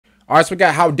All right, so we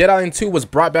got how Dead Island 2 was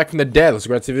brought back from the dead. Let's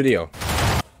go to the video.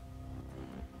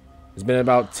 It's been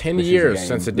about 10 years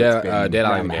since the Dead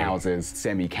Island game. Houses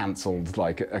semi-cancelled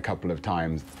like a couple of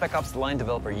times. Spec Ops: The Line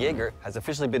developer Jaeger has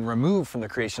officially been removed from the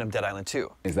creation of Dead Island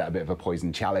 2. Is that a bit of a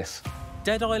poison chalice?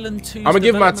 Dead Island 2. I'm gonna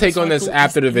give my take on this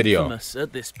after the video.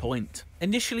 At this point,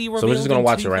 initially So we're just gonna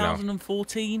watch it right now.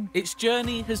 2014, its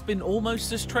journey has been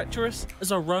almost as treacherous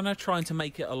as a runner trying to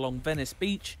make it along Venice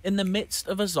Beach in the midst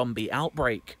of a zombie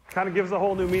outbreak. Kind of gives a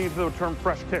whole new meaning to the term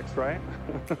fresh kicks, right?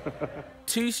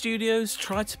 Two studios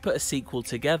tried to put a sequel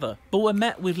together, but were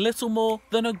met with little more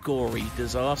than a gory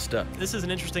disaster. This is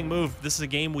an interesting move. This is a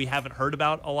game we haven't heard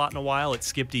about a lot in a while. It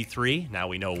skipped E3. Now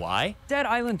we know why. Dead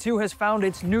Island 2 has found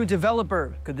its new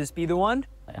developer. Could this be the one?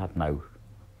 I had no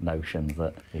notion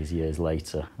that these years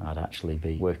later I'd actually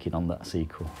be working on that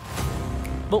sequel.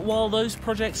 But while those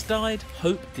projects died,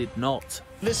 hope did not.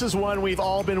 This is one we've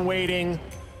all been waiting.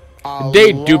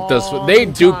 They duped us. They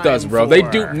duped us, bro. They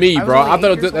duped me, bro. I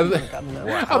thought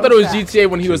it was GTA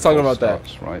when he was talking about that.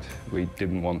 Right? We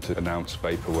didn't want to announce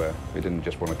vaporware. We didn't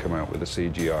just want to come out with a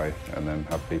CGI and then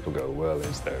have people go, well,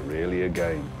 is there really a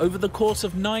game? Over the course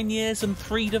of 9 years and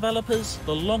 3 developers,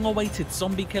 the long-awaited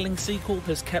zombie-killing sequel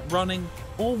has kept running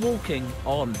or walking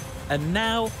on. And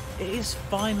now, it is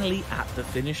finally at the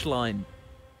finish line.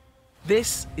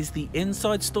 This is the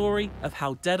inside story of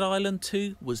how Dead Island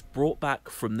 2 was brought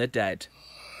back from the dead.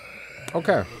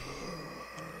 Okay.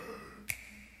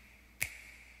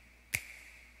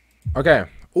 Okay.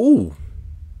 Ooh.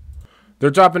 They're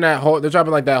dropping that whole,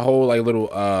 little,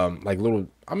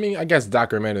 I mean, I guess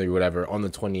documentary or whatever on the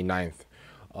 29th.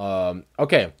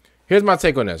 Okay. Here's my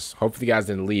take on this. Hopefully you guys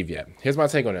didn't leave yet. Here's my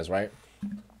take on this, right?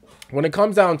 When it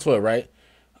comes down to it, right?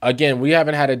 Again, we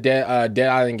haven't had a Dead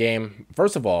Island game.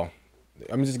 First of all,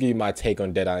 I'm just giving you my take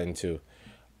on Dead Island 2.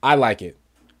 I like it.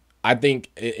 I think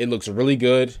it looks really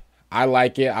good. I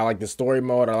like it. I like the story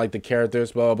mode. I like the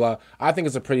characters, blah, blah, blah. I think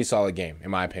it's a pretty solid game, in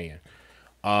my opinion.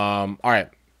 All right.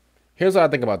 Here's what I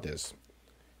think about this.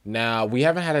 Now, we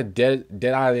haven't had a Dead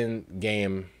Island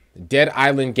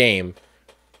game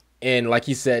in, like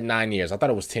he said, 9 years. I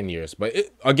thought it was 10 years. But,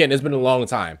 again, it's been a long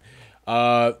time.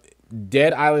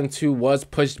 Dead Island 2 was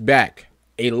pushed back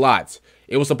a lot.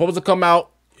 It was supposed to come out,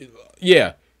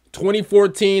 yeah,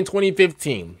 2014,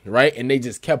 2015, right? And they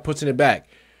just kept pushing it back.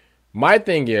 My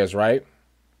thing is, right,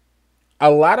 a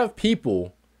lot of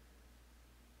people,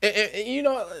 you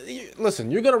know, listen,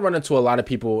 you're going to run into a lot of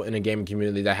people in the gaming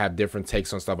community that have different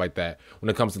takes on stuff like that when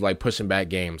it comes to, like, pushing back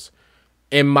games.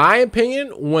 In my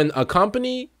opinion, when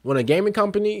a gaming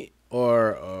company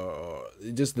or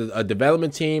just a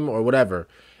development team or whatever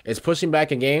is pushing back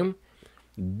a game,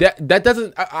 that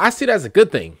doesn't, I see that as a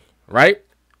good thing, right?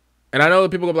 And I know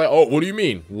that people will be like, oh, what do you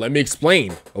mean? Let me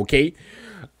explain, okay?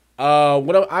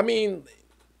 I mean,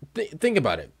 think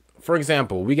about it. For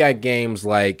example, we got games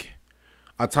like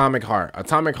Atomic Heart.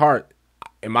 Atomic Heart,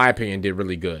 in my opinion, did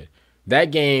really good.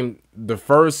 That game, the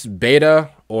first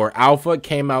beta or alpha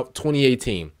came out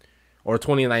 2018 or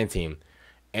 2019.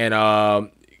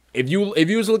 And if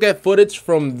you look at footage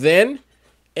from then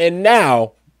and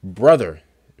now, brother,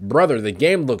 the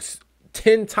game looks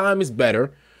 10 times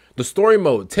better. The story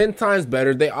mode 10 times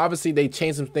better. They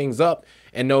changed some things up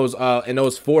in those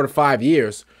 4 to 5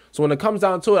 years. So when it comes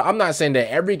down to it, I'm not saying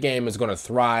that every game is going to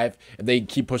thrive if they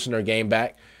keep pushing their game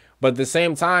back. But at the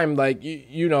same time, like,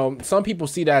 you know, some people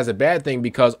see that as a bad thing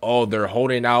because, oh, they're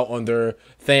holding out on their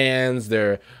fans.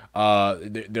 They're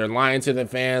lying to the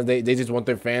fans. They just want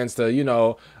their fans to, you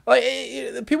know, like,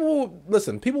 people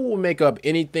will make up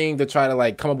anything to try to,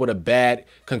 like, come up with a bad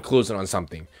conclusion on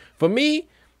something. For me,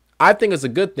 I think it's a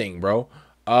good thing, bro.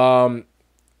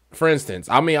 For instance,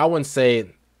 I mean, I wouldn't say,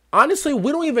 honestly,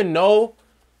 we don't even know.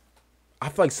 I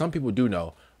feel like some people do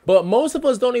know, but most of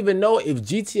us don't even know if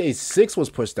GTA 6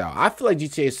 was pushed out. I feel like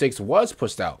GTA 6 was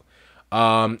pushed out.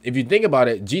 If you think about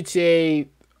it, GTA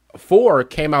 4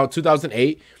 came out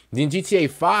 2008. Then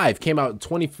GTA 5 came out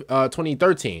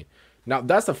 2013. Now,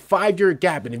 that's a 5-year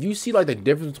gap. And if you see, like, the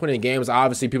difference between the games,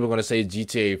 obviously people are going to say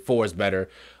GTA 4 is better.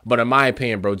 But in my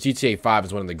opinion, bro, GTA 5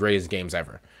 is one of the greatest games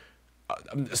ever.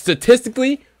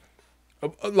 Statistically,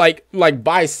 like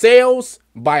by sales,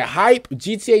 by hype,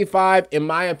 GTA 5, in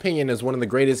my opinion, is one of the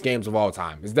greatest games of all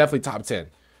time. It's definitely top 10.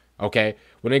 Okay,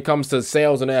 when it comes to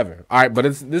sales and ever. All right, but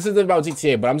this isn't about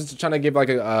GTA, but I'm just trying to give like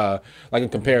a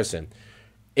comparison.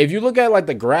 If you look at like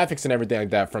the graphics and everything like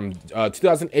that from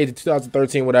 2008 to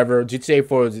 2013, whatever, GTA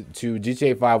 4 to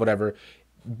GTA 5, whatever,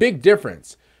 big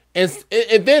difference. And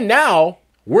then now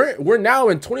we're now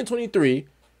in 2023,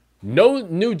 no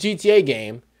new GTA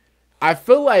game. I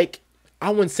feel like,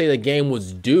 I wouldn't say the game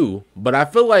was due, but I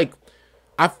feel like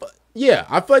yeah,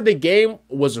 I feel like the game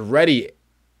was ready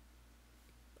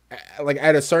like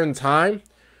at a certain time.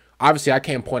 Obviously, I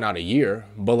can't point out a year,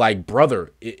 but like,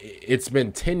 brother, it's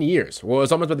been 10 years. Well,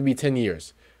 it's almost about to be 10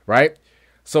 years, right?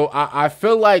 So I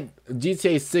feel like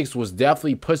GTA 6 was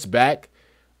definitely pushed back.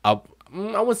 I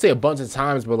wouldn't say a bunch of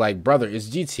times, but like, brother, it's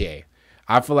GTA.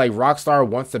 I feel like Rockstar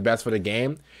wants the best for the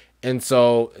game. And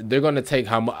so they're going to take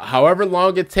however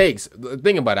long it takes.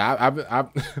 Think about it.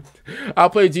 I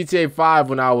played GTA 5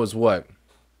 when I was what?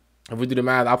 If we do the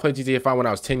math, I played GTA 5 when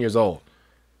I was 10 years old.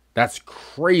 That's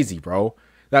crazy, bro.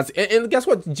 And guess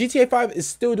what? GTA 5 is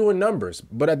still doing numbers.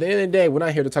 But at the end of the day, we're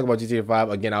not here to talk about GTA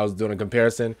 5. Again, I was doing a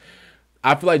comparison.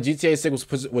 I feel like GTA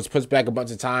 6 was pushed back a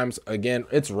bunch of times. Again,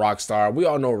 it's Rockstar. We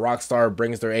all know Rockstar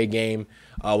brings their A game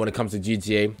when it comes to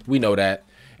GTA. We know that.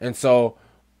 And so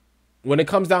when it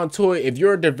comes down to it, if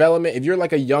you're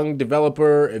like a young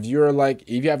developer, if you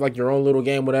have like your own little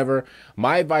game, whatever,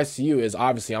 my advice to you is,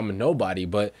 obviously I'm a nobody,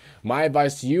 but my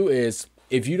advice to you is,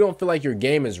 if you don't feel like your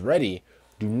game is ready,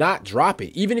 do not drop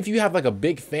it. Even if you have like a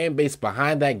big fan base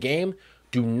behind that game,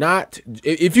 do not,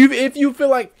 if you feel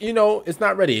like, you know, it's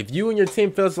not ready, if you and your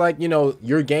team feels like, you know,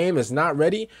 your game is not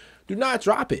ready, do not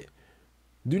drop it.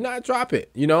 Do not drop it.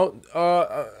 You know,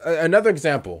 another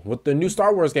example with the new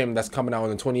Star Wars game that's coming out on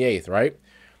the 28th, right?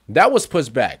 That was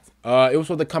pushed back. It was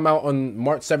supposed to come out on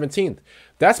March 17th.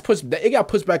 It got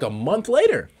pushed back a month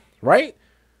later, right?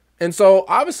 And so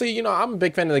obviously, you know, I'm a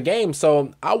big fan of the game,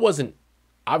 so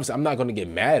I'm not going to get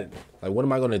mad. Like, what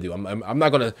am I going to do? I'm not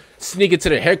going to sneak into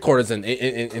their headquarters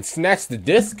and snatch the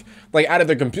disc like out of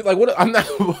their computer. Like, what? I'm not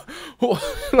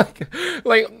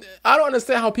like I don't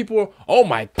understand how people. Oh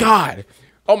my god,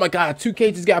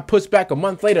 2K just got pushed back a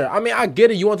month later. I mean, I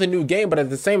get it. You want the new game, but at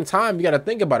the same time, you got to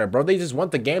think about it, bro. They just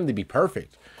want the game to be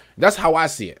perfect. That's how I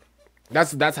see it.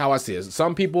 That's how I see it.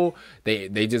 Some people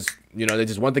they just, you know, they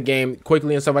just want the game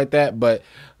quickly and stuff like that. But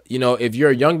you know, if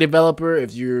you're a young developer,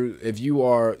 if you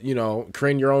are, you know,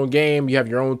 creating your own game, you have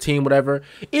your own team, whatever.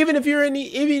 Even if you're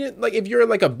if you're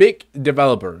like a big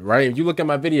developer, right? If you look at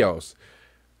my videos,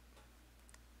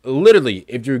 literally,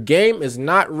 if your game is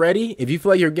not ready, if you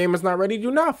feel like your game is not ready,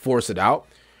 do not force it out.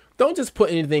 Don't just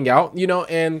put anything out, you know.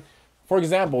 And for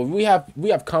example, we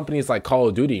have companies like Call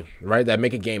of Duty, right, that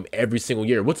make a game every single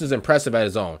year, which is impressive at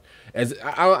its own. As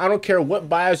I don't care what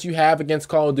bias you have against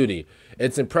Call of Duty,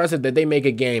 it's impressive that they make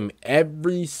a game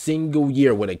every single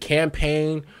year with a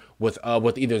campaign, with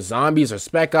either zombies or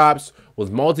spec ops,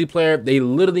 with multiplayer. They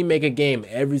literally make a game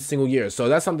every single year. So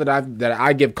that's something that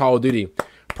I give Call of Duty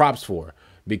props for,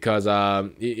 because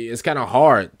it's kind of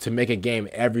hard to make a game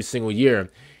every single year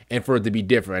and for it to be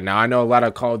different. Now I know a lot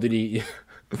of Call of Duty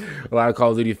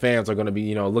fans are going to be,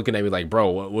 you know, looking at me like,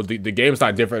 bro, well, the game's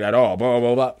not different at all, blah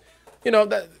blah blah. You know,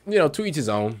 that, you know, to each his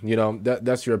own. You know,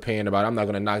 that's your opinion about it. I'm not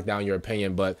going to knock down your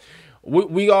opinion, but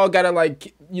we all got to,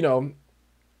 like, you know,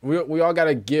 we all got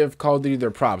to give Call of Duty their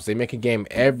props. They make a game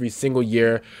every single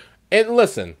year. And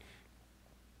listen,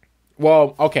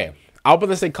 well, okay, I'll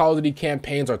probably say Call of Duty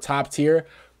campaigns are top tier.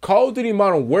 Call of Duty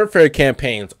Modern Warfare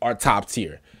campaigns are top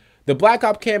tier. The Black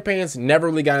Ops campaigns never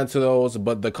really got into those,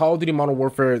 but the Call of Duty Modern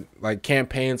Warfare like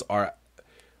campaigns are,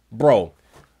 bro,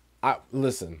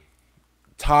 listen,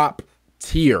 top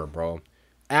tier, bro.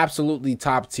 Absolutely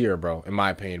top tier, bro, in my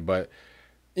opinion. But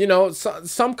you know,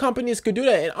 some companies could do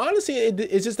that, and honestly,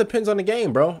 it just depends on the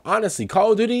game, bro. Honestly,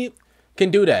 Call of Duty can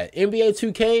do that. NBA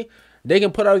 2K, they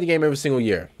can put out the game every single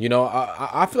year. You know,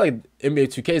 I feel like NBA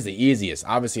 2K is the easiest.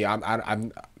 Obviously,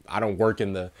 I don't work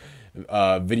in the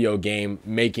video game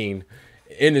making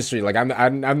industry. Like,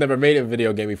 I've never made a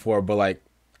video game before, but like,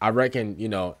 I reckon, you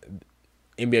know,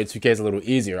 NBA 2K is a little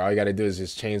easier. All you got to do is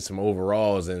just change some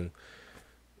overalls and,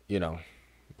 you know,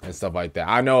 and stuff like that.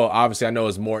 Obviously I know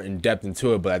it's more in depth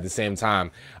into it, but at the same time,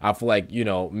 I feel like, you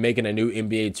know, making a new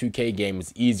NBA 2K game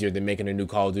is easier than making a new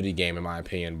Call of Duty game, in my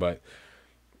opinion. But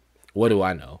what do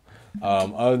I know?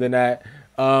 Other than that,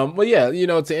 but yeah, you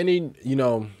know, to any, you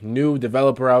know, new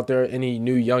developer out there, any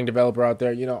new young developer out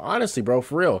there, you know, honestly, bro,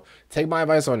 for real, take my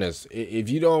advice on this. If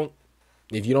you don't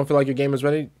feel like your game is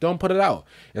ready, don't put it out.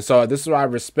 And so this is why I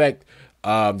respect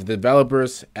the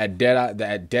developers at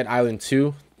Dead Island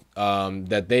 2,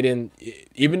 that they didn't,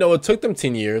 even though it took them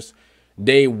 10 years,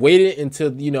 they waited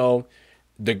until, you know,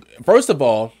 first of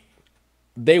all,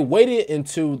 they waited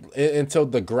until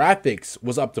the graphics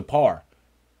was up to par,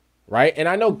 right? And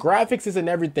I know graphics isn't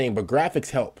everything, but graphics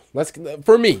help.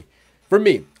 For me,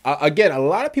 again, a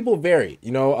lot of people vary.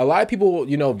 You know, a lot of people,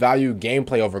 you know, value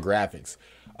gameplay over graphics.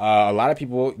 A lot of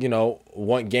people, you know,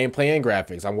 want gameplay and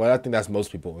graphics. I think that's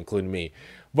most people, including me.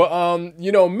 But,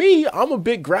 you know, me, I'm a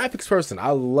big graphics person. I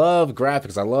love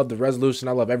graphics. I love the resolution.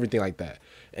 I love everything like that.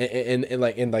 in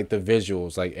like the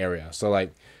visuals like area. So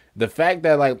like the fact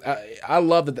that like I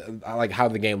love that I like how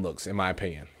the game looks, in my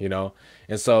opinion, you know.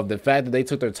 And so the fact that they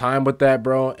took their time with that,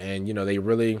 bro, and you know they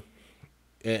really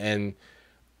and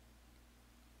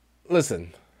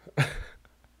listen,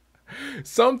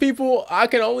 some people I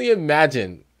can only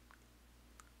imagine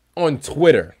on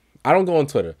Twitter. I don't go on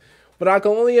Twitter, but I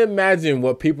can only imagine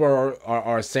what people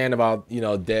are saying about, you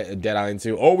know, Dead Island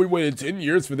 2. Oh, we waited 10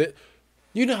 years for this.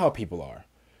 You know how people are.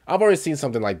 I've already seen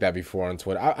something like that before on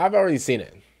Twitter. I've already seen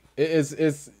it.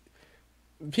 It's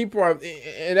people are,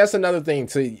 and that's another thing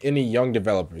to any young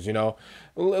developers, you know.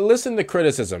 Listen to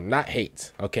criticism, not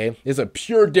hate, okay? There's a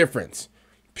pure difference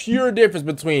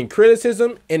between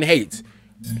criticism and hate.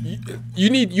 You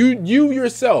need you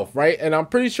yourself, right? And I'm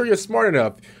pretty sure you're smart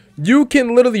enough. You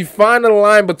can literally find a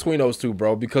line between those two,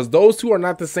 bro, because those two are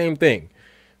not the same thing.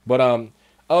 But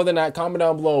other than that, comment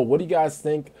down below. What do you guys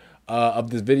think of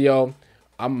this video?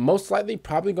 I'm most likely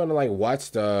probably gonna like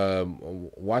watch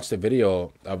the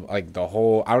video of like the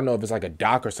whole. I don't know if it's like a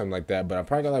doc or something like that, but I'm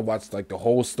probably gonna like watch like the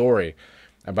whole story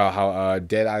about how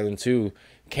Dead Island 2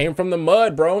 came from the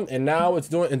mud, bro, and now it's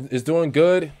doing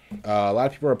good. A lot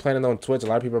of people are playing it on Twitch. A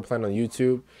lot of people are playing on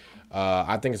YouTube.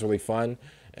 I think it's really fun,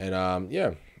 and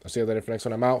yeah, I'll see you later for the next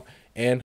one. I'm out, and